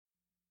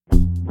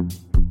Welcome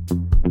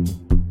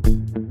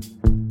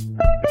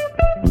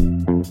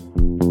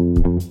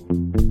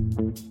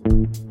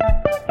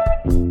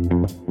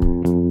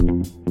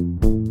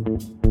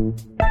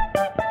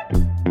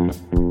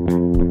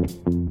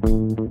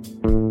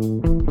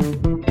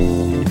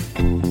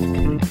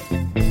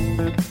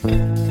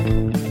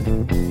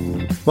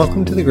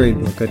to The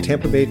Gradebook, a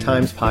Tampa Bay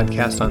Times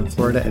podcast on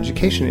Florida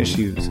education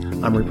issues.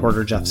 I'm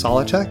reporter Jeff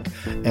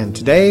Solochek, and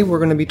today we're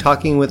going to be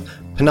talking with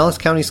Pinellas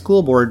County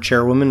School Board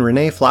Chairwoman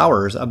Renee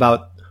Flowers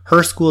about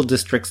her school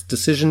district's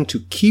decision to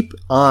keep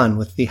on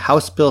with the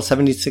House Bill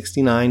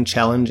 7069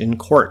 challenge in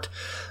court.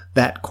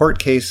 That court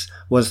case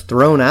was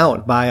thrown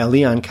out by a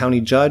Leon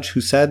County judge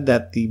who said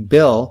that the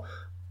bill,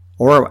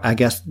 or I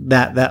guess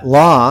that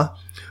law,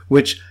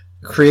 which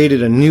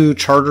created a new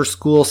charter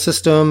school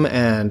system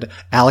and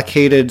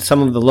allocated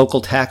some of the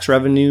local tax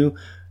revenue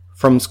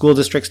from school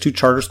districts to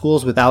charter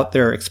schools without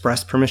their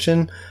express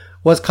permission,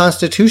 was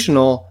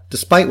constitutional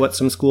despite what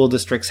some school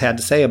districts had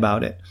to say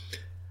about it.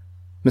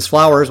 Ms.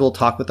 Flowers will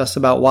talk with us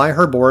about why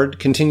her board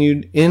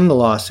continued in the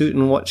lawsuit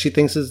and what she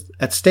thinks is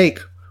at stake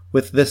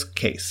with this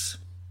case.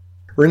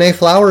 Renee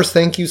Flowers,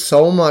 thank you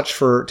so much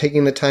for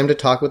taking the time to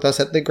talk with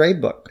us at The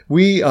Gradebook.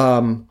 We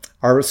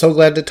are so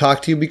glad to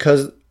talk to you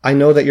because I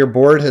know that your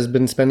board has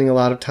been spending a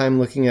lot of time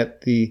looking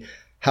at the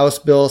House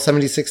Bill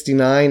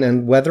 7069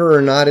 and whether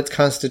or not it's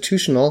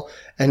constitutional,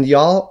 and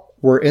y'all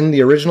were in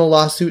the original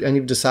lawsuit and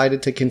you've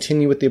decided to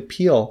continue with the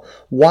appeal.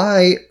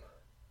 Why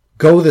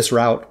go this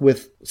route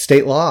with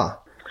state law?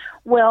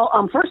 Well,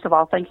 first of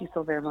all, thank you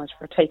so very much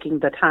for taking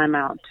the time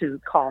out to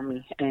call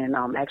me and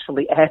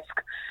actually ask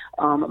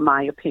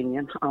my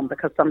opinion,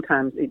 because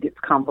sometimes it gets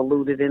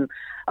convoluted in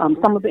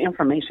some of the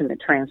information that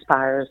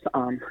transpires,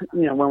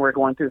 when we're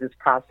going through this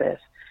process.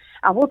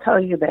 I will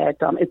tell you that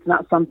it's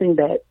not something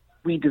that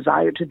we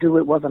desired to do.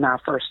 It wasn't our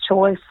first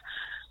choice.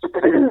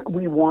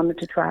 We wanted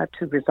to try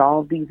to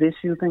resolve these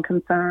issues and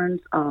concerns,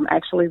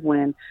 actually,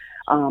 when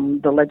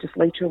the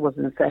legislature was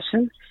in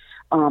session.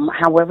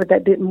 However,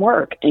 that didn't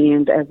work.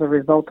 And as a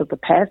result of the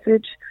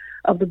passage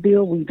of the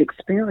bill, we've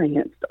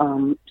experienced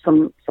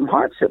some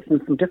hardships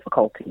and some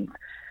difficulties.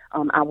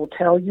 I will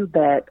tell you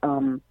that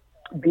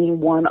being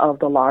one of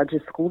the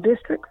largest school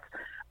districts,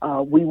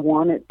 we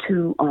wanted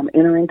to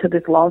enter into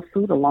this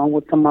lawsuit along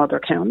with some other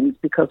counties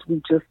because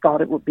we just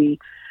thought it would be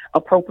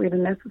appropriate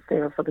and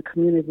necessary for the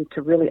community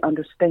to really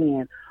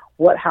understand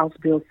what House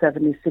Bill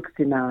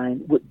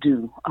 7069 would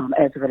do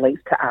as it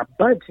relates to our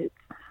budget,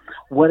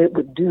 what it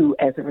would do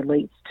as it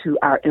relates to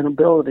our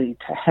inability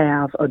to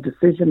have a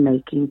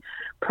decision-making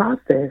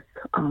process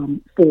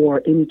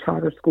for any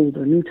charter schools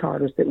or new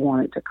charters that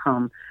wanted to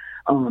come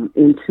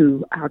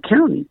into our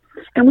county.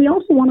 And we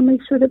also want to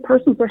make sure that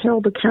persons are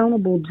held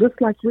accountable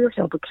just like we're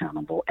held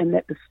accountable, and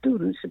that the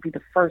students should be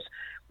the first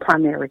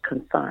primary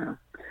concern.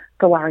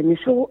 So our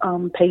initial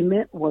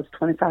payment was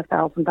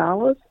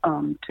 $25,000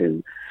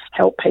 to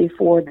help pay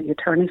for the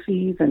attorney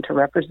fees and to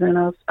represent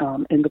us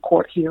in the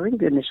court hearing,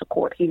 the initial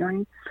court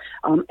hearing.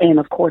 And,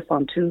 of course,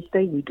 on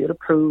Tuesday, we did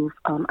approve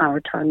our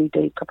attorney,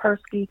 Dave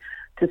Kapersky,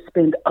 to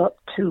spend up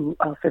to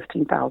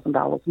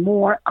 $15,000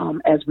 more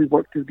as we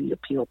work through the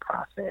appeal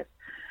process.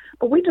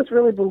 But we just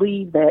really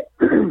believe that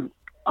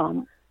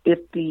if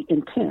the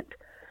intent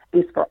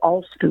is for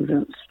all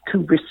students to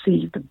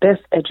receive the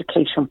best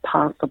education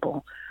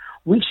possible,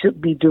 we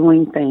should be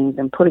doing things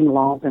and putting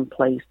laws in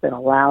place that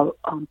allow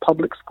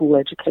public school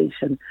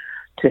education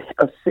to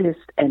assist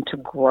and to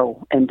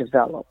grow and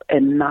develop,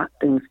 and not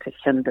things to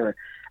hinder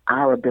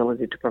our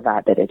ability to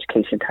provide that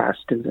education to our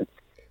students.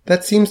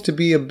 That seems to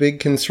be a big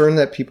concern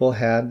that people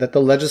had, that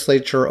the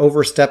legislature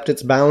overstepped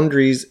its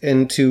boundaries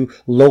into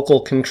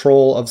local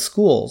control of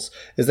schools.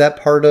 Is that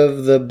part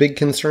of the big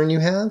concern you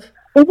have?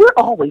 Well, we're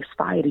always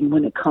fighting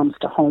when it comes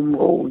to home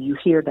rule. You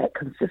hear that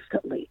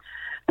consistently.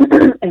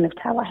 And if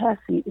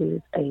Tallahassee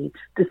is a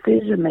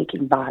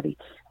decision-making body,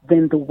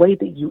 then the way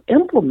that you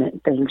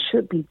implement things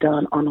should be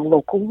done on a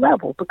local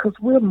level, because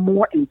we're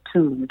more in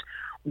tune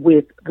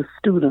with the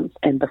students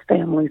and the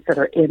families that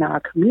are in our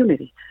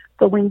community.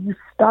 So when you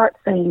start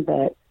saying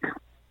that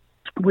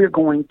we're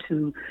going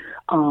to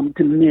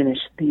diminish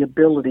the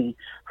ability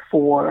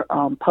for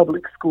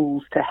public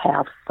schools to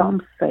have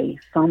some say,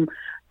 some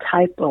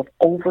type of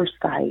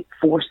oversight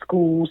for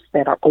schools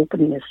that are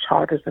opening as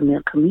charters in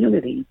their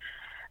community,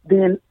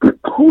 then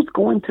who's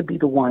going to be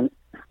the one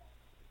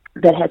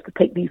that has to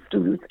take these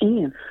students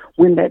in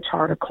when that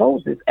charter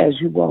closes? As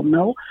you well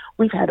know,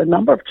 we've had a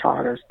number of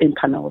charters in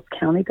Pinellas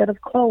County that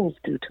have closed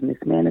due to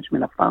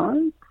mismanagement of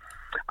funds,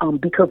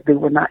 because they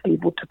were not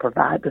able to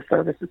provide the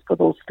services for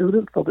those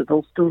students, so that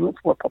those students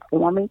were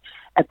performing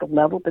at the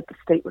level that the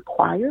state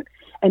required.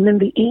 And in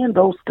the end,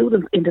 those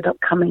students ended up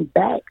coming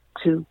back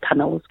to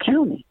Pinellas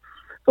County.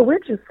 So we're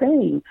just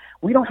saying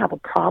we don't have a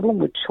problem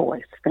with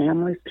choice.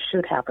 Families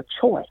should have a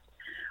choice.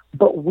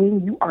 But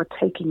when you are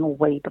taking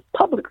away the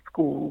public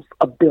schools'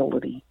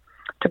 ability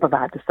to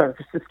provide the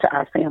services to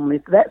our families,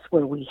 that's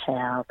where we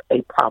have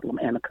a problem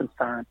and a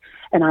concern.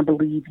 And I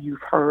believe you've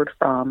heard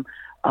from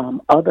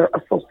other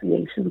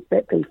associations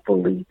that they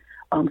fully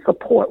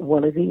support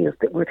what it is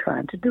that we're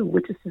trying to do,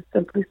 which is to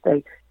simply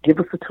say, give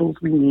us the tools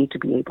we need to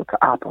be able to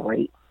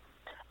operate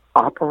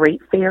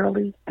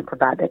fairly, and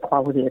provide that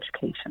quality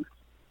education.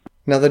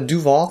 Now, the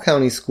Duval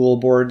County School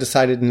Board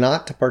decided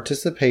not to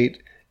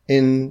participate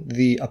in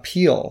the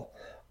appeal.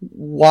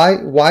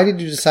 Why did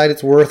you decide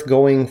it's worth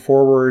going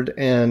forward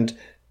and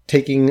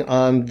taking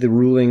on the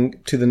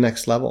ruling to the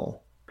next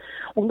level?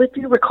 Well, if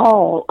you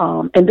recall,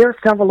 and there are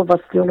several of us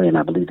still in,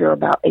 I believe there are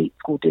about 8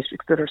 school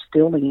districts that are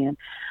still in.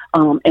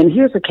 And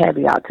here's a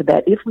caveat to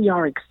that. If we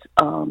are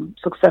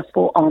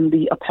successful on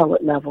the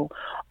appellate level,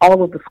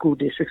 all of the school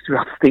districts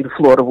throughout the state of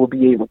Florida will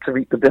be able to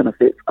reap the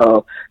benefits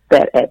of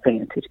that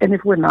advantage. And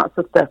if we're not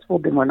successful,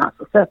 then we're not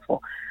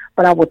successful.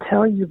 But I will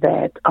tell you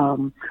that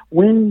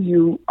when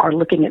you are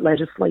looking at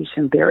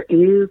legislation, there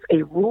is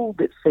a rule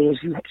that says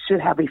you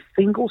should have a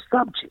single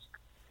subject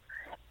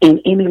in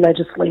any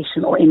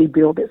legislation or any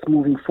bill that's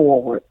moving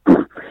forward.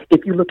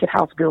 If you look at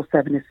House Bill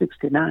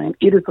 7069,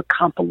 it is a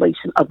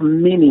compilation of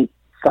many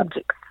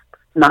subjects,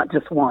 not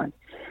just one.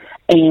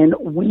 And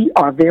we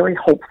are very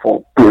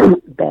hopeful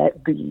that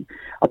the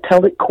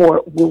appellate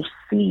court will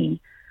see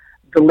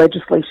the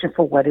legislation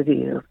for what it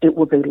is. It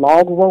was a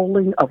log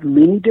rolling of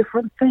many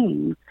different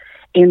things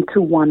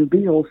into one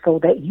bill so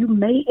that you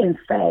may, in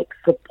fact,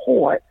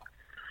 support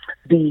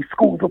the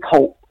Schools of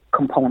Hope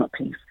component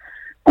piece.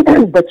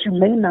 But you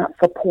may not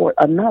support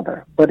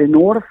another. But in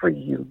order for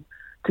you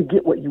to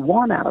get what you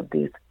want out of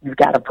this, you've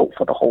got to vote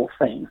for the whole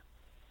thing.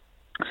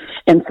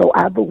 And so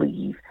I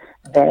believe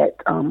that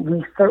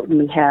we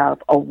certainly have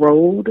a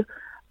road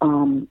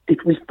if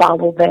we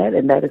follow that,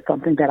 and that is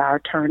something that our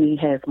attorney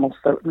has most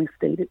certainly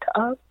stated to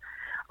us,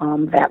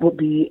 that would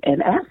be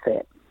an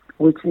asset,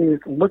 which is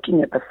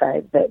looking at the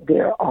fact that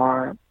there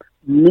are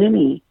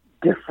many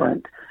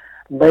different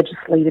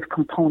legislative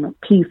component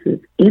pieces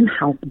in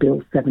House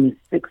Bill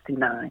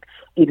 7069.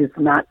 It is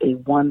not a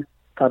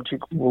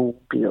one-subject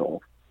rule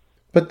bill.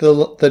 But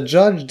the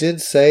judge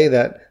did say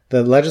that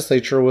the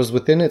legislature was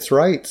within its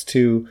rights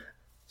to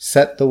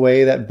set the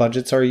way that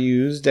budgets are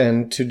used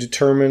and to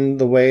determine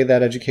the way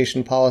that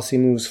education policy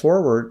moves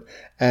forward.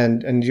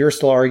 And you're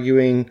still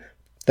arguing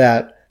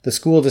that the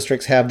school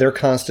districts have their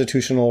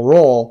constitutional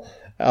role.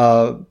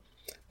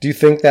 Do you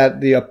think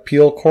that the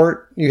appeal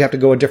court, you have to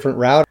go a different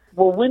route?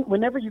 Well,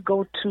 whenever you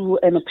go to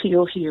an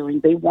appeal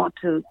hearing, they want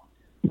to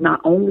not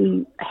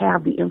only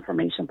have the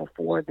information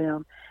before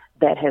them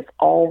that has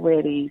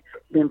already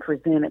been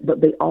presented,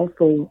 but they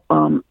also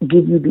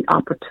give you the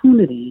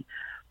opportunity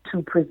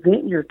to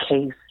present your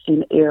case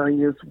in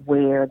areas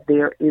where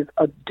there is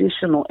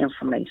additional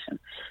information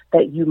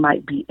that you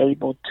might be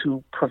able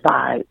to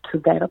provide to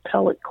that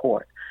appellate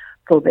court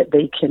so that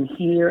they can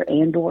hear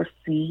and or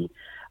see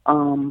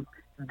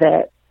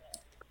that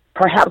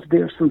perhaps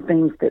there's some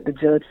things that the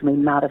judge may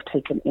not have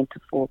taken into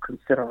full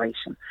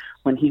consideration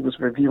when he was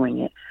reviewing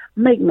it.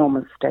 Make no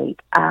mistake,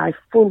 I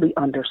fully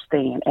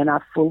understand and I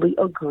fully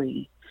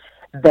agree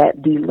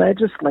that the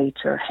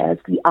legislature has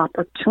the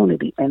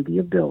opportunity and the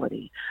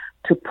ability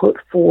to put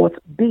forth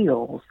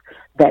bills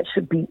that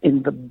should be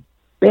in the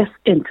best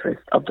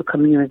interest of the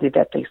community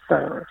that they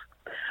serve.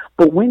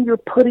 But when you're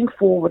putting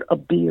forward a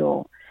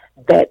bill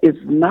that is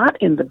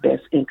not in the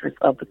best interest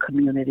of the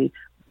community,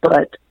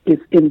 but is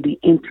in the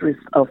interest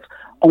of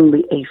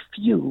only a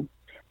few,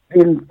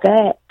 then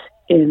that,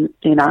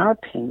 in our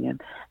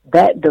opinion,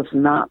 that does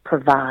not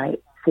provide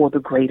for the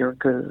greater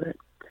good.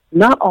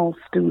 Not all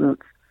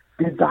students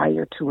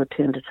desire to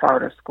attend a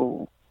charter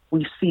school.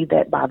 We see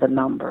that by the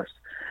numbers.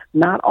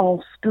 Not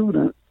all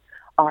students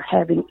are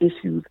having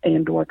issues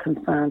and or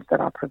concerns that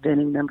are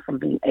preventing them from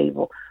being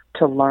able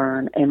to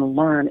learn and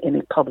learn in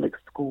a public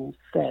school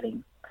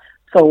setting.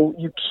 So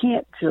you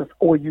can't just,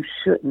 or you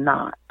should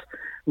not,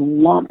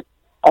 lump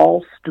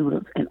all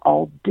students in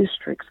all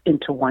districts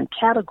into one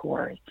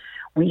category.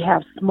 We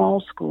have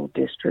small school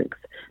districts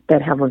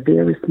that have a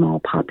very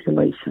small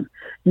population.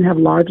 You have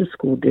larger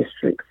school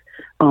districts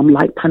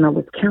like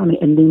Pinellas County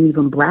and then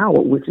even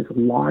Broward, which is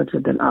larger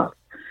than us.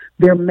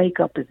 Their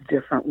makeup is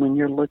different when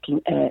you're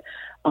looking at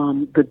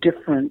the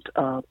different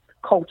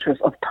cultures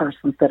of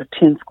persons that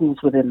attend schools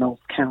within those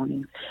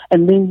counties.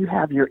 And then you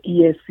have your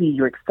ESC,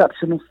 your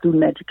exceptional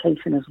student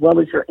education, as well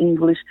as your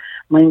English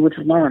language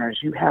learners.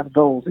 You have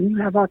those, and you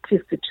have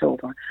autistic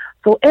children.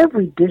 So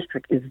every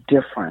district is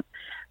different.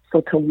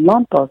 So to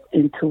lump us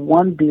into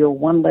one bill,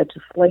 one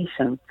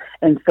legislation,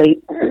 and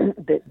say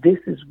that this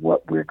is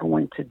what we're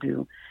going to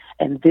do,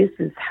 and this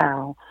is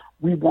how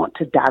we want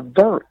to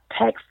divert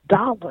tax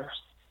dollars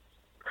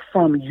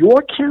from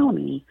your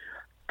county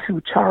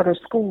to charter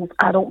schools,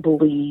 I don't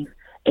believe,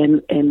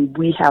 and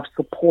we have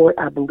support,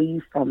 I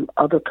believe, from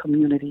other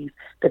communities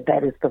that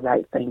that is the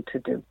right thing to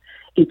do.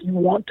 If you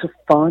want to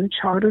fund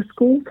charter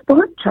schools,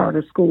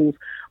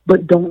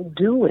 but don't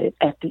do it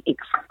at the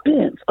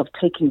expense of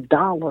taking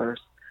dollars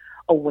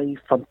away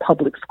from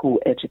public school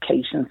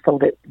education so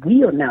that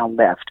we are now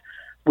left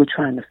with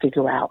trying to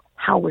figure out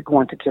how we're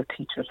going to give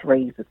teachers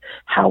raises,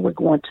 how we're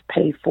going to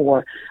pay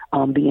for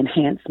the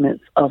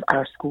enhancements of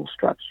our school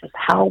structures,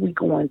 how are we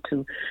going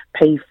to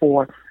pay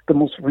for the the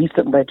most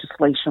recent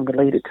legislation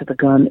related to the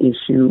gun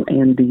issue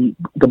and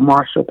the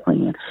Marshall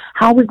Plan.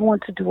 How are we going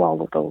to do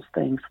all of those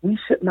things? We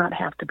should not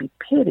have to be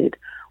pitted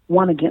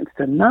one against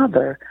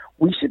another.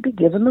 We should be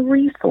given the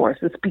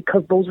resources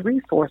because those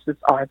resources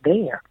are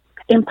there.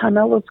 In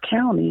Pinellas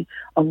County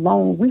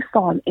alone, we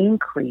saw an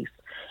increase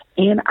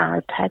in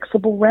our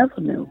taxable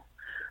revenue.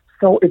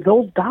 So if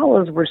those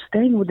dollars were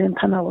staying within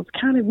Pinellas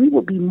County, we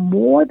would be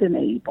more than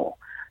able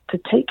to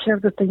take care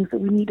of the things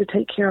that we need to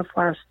take care of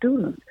for our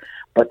students.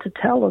 But to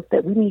tell us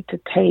that we need to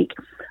take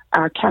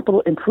our capital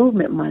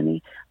improvement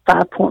money,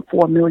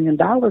 $5.4 million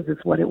is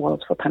what it was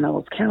for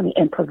Pinellas County,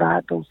 and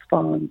provide those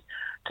funds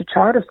to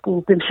charter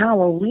schools, then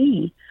how are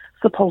we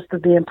supposed to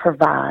then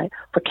provide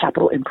for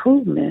capital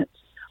improvements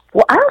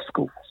for our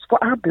schools,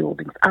 for our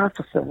buildings, our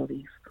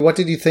facilities? What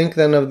did you think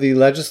then of the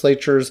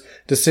legislature's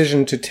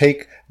decision to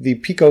take the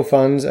PICO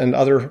funds and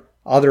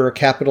other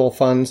capital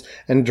funds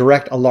and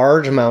direct a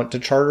large amount to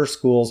charter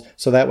schools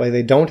so that way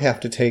they don't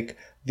have to take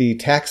the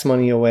tax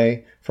money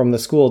away from the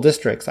school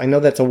districts? I know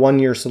that's a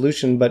one-year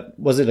solution, but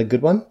was it a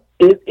good one?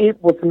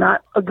 It was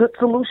not a good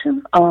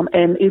solution.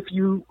 And if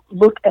you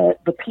look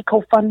at the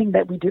PICO funding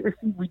that we did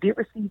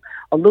receive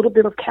a little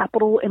bit of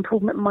capital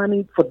improvement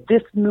money for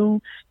this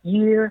new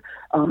year.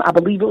 I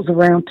believe it was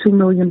around $2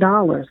 million.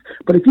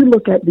 But if you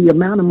look at the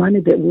amount of money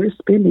that we're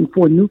spending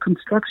for new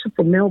construction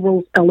for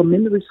Melrose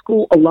Elementary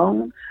School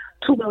alone,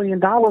 $2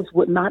 million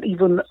would not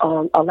even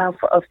allow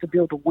for us to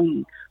build a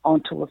wing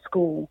onto a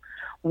school.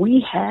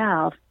 We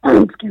have,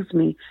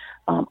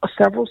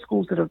 several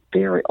schools that are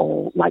very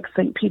old, like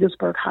St.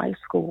 Petersburg High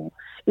School.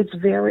 It's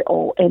very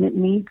old, and it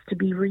needs to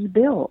be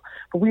rebuilt.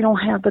 But we don't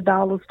have the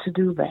dollars to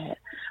do that.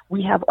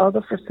 We have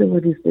other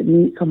facilities that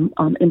need some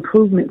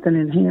improvements and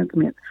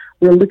enhancements.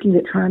 We're looking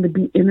at trying to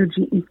be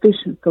energy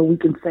efficient so we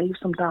can save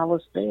some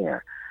dollars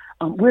there.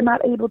 We're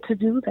not able to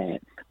do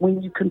that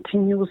when you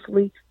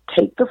continuously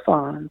take the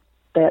funds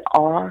that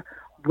are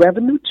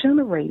revenue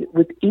generated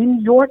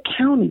within your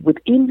county,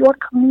 within your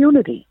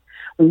community.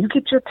 When you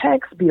get your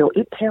tax bill,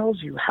 it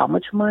tells you how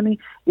much money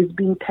is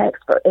being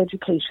taxed for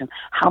education,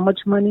 how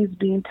much money is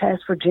being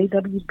taxed for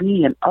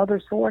JWB and other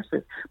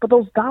sources. But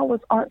those dollars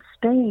aren't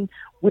staying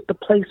with the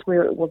place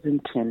where it was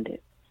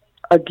intended.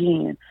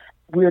 Again,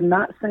 we're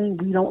not saying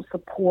we don't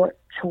support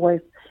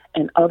choice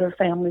and other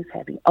families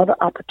having other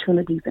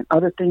opportunities and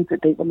other things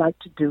that they would like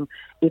to do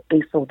if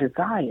they so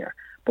desire.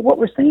 But what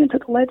we're saying to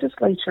the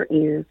legislature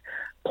is,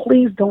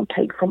 please don't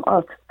take from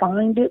us.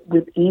 Find it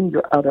within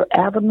your other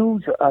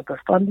avenues, your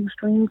other funding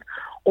streams,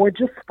 or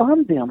just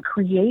fund them.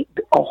 Create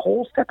a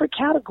whole separate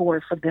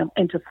category for them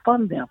and just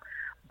fund them.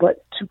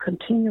 But to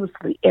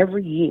continuously,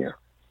 every year,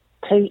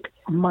 take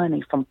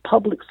money from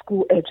public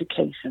school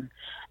education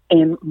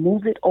and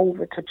move it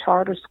over to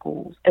charter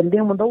schools. And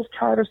then when those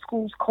charter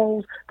schools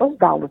close, those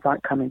dollars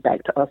aren't coming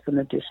back to us in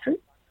the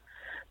district.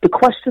 The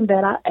question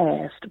that I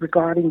asked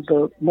regarding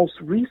the most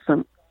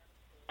recent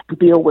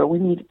bill where we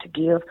needed to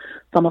give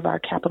some of our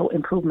capital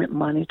improvement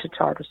money to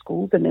charter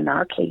schools, and in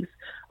our case,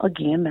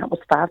 again, that was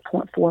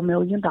 $5.4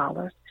 million.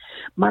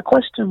 My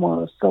question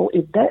was, so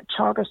if that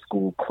charter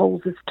school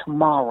closes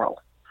tomorrow,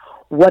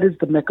 what is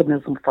the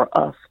mechanism for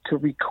us to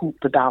recoup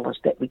the dollars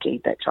that we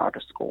gave that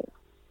charter school?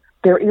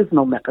 There is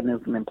no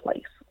mechanism in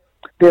place.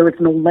 There is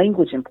no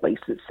language in place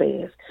that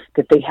says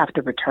that they have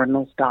to return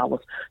those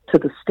dollars to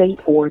the state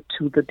or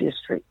to the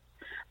district.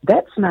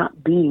 That's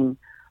not being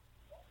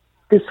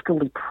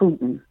fiscally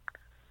prudent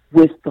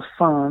with the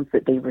funds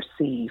that they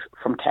receive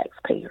from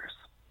taxpayers.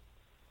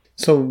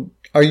 So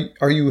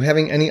are you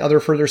having any other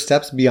further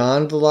steps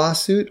beyond the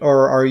lawsuit,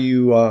 or are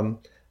you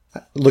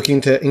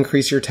looking to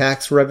increase your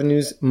tax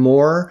revenues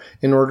more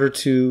in order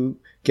to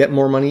get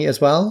more money as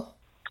well?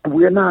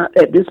 We're not,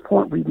 at this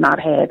point, we've not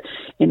had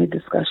any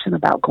discussion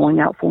about going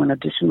out for an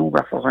additional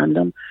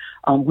referendum.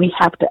 We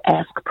have to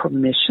ask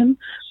permission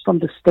from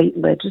the state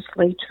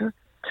legislature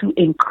to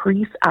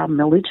increase our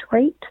millage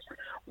rate.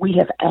 We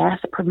have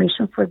asked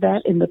permission for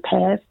that in the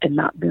past and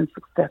not been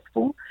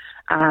successful.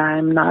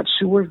 I'm not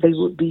sure if they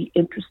would be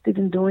interested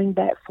in doing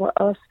that for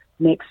us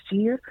next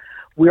year.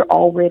 We're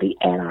already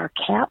at our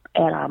cap,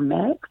 at our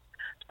max.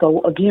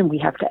 So again, we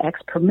have to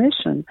ask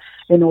permission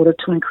in order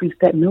to increase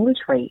that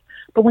millage rate.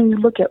 But when you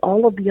look at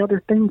all of the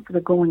other things that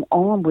are going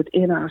on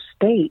within our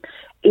state,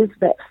 is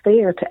that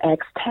fair to ask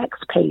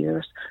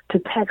taxpayers to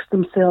tax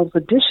themselves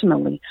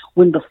additionally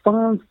when the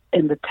funds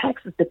and the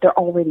taxes that they're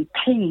already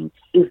paying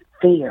is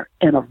there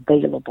and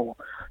available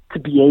to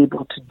be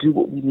able to do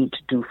what we need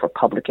to do for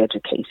public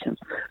education?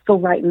 So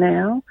right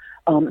now,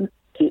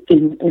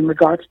 in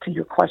regards to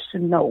your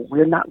question, no,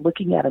 we're not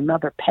looking at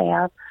another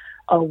path,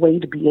 a way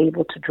to be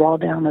able to draw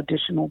down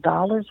additional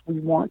dollars. We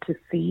want to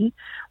see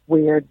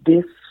where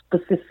this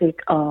specific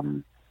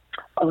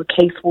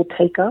case will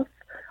take us.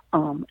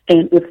 And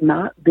if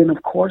not, then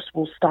of course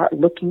we'll start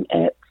looking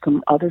at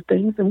some other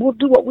things, and we'll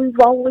do what we've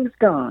always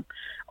done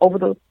over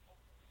the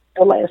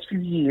last few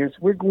years.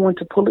 We're going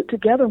to pull it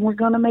together, and we're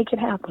going to make it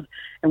happen.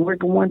 And we're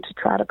going to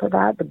try to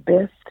provide the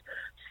best,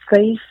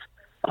 safe,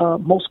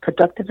 most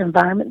productive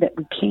environment that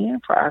we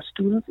can for our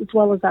students as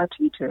well as our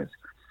teachers.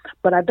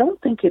 But I don't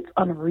think it's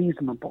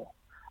unreasonable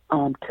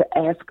to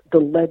ask the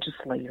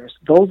legislators,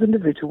 those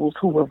individuals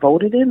who were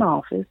voted in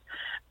office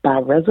by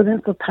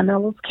residents of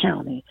Pinellas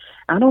County.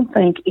 I don't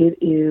think it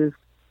is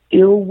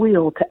ill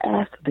will to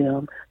ask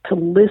them to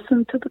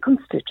listen to the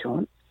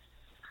constituents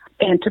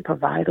and to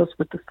provide us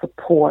with the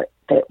support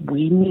that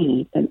we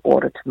need in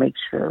order to make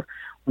sure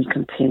we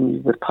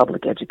continue with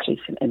public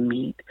education and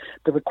meet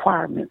the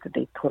requirements that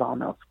they put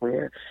on us,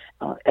 where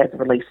as it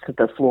relates to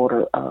the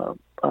Florida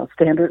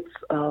standards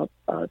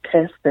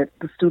test that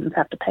the students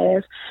have to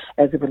pass,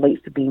 as it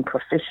relates to being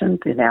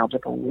proficient in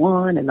Algebra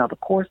 1 and other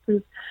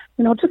courses.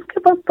 Just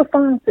give us the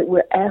funds that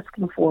we're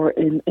asking for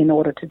in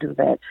order to do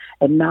that,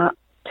 and not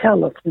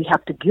tell us we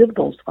have to give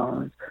those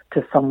funds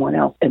to someone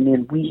else, and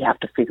then we have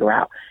to figure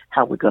out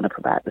how we're going to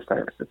provide the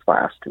services for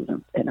our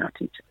students and our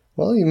teachers.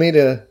 Well, you made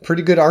a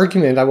pretty good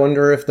argument. I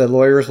wonder if the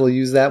lawyers will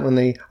use that when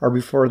they are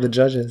before the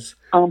judges.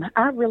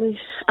 I really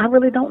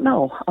don't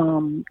know.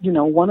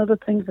 One of the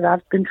things that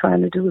I've been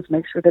trying to do is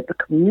make sure that the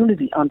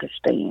community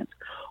understands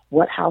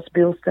what House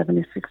Bill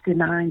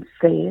 7069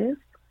 says,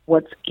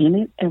 what's in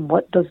it, and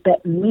what does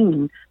that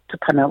mean to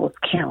Pinellas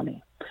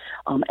County.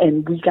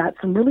 And we got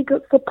some really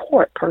good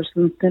support,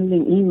 persons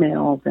sending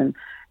emails and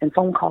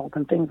phone calls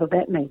and things of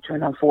that nature.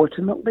 And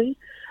unfortunately,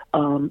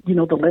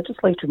 the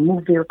legislature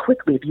moved very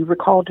quickly. If you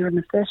recall during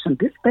the session,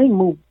 this thing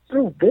moved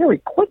through very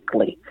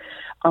quickly.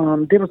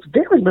 There was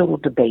very little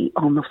debate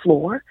on the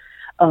floor.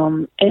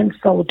 And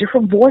so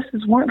different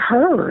voices weren't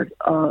heard.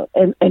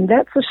 And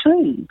that's a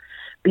shame,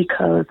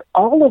 because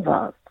all of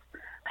us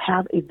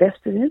have a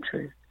vested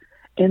interest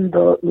in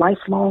the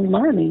lifelong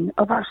learning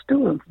of our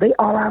students. They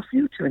are our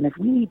future. And if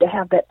we need to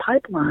have that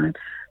pipeline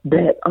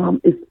that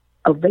is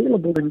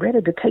available and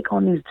ready to take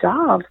on these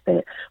jobs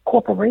that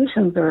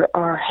corporations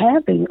are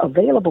having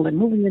available and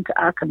moving into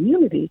our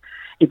community,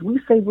 if we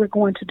say we're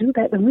going to do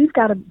that, then we've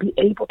got to be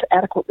able to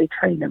adequately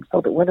train them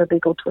so that whether they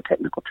go to a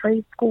technical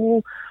trade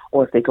school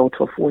or if they go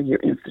to a 4-year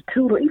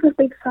institute or even if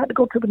they decide to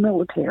go to the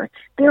military,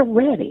 they're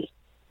ready.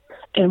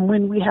 And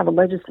when we have a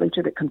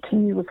legislature that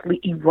continuously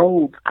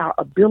erodes our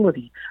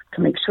ability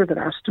to make sure that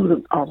our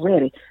students are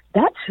ready,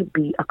 that should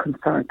be a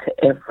concern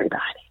to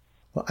everybody.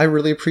 Well, I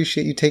really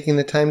appreciate you taking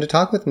the time to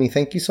talk with me.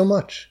 Thank you so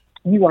much.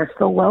 You are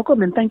so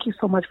welcome, and thank you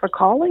so much for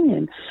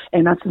calling.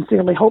 And I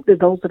sincerely hope that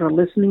those that are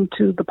listening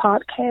to the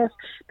podcast,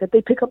 that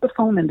they pick up the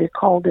phone and they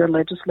call their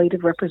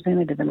legislative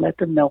representative and let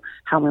them know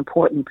how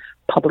important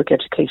public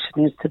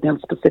education is to them,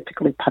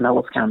 specifically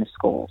Pinellas County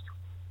schools.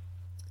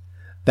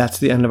 That's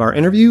the end of our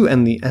interview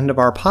and the end of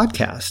our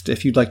podcast.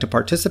 If you'd like to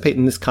participate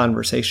in this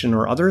conversation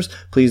or others,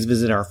 please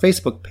visit our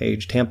Facebook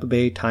page, Tampa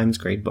Bay Times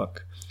Gradebook.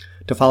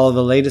 To follow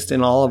the latest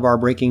in all of our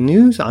breaking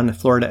news on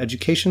Florida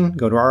education,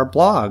 go to our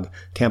blog,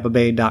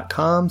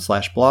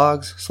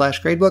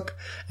 tampabay.com/blogs/gradebook,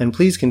 and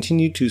please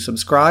continue to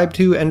subscribe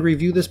to and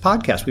review this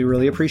podcast. We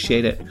really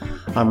appreciate it.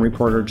 I'm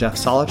reporter Jeff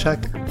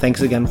Solochek.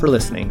 Thanks again for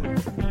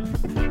listening.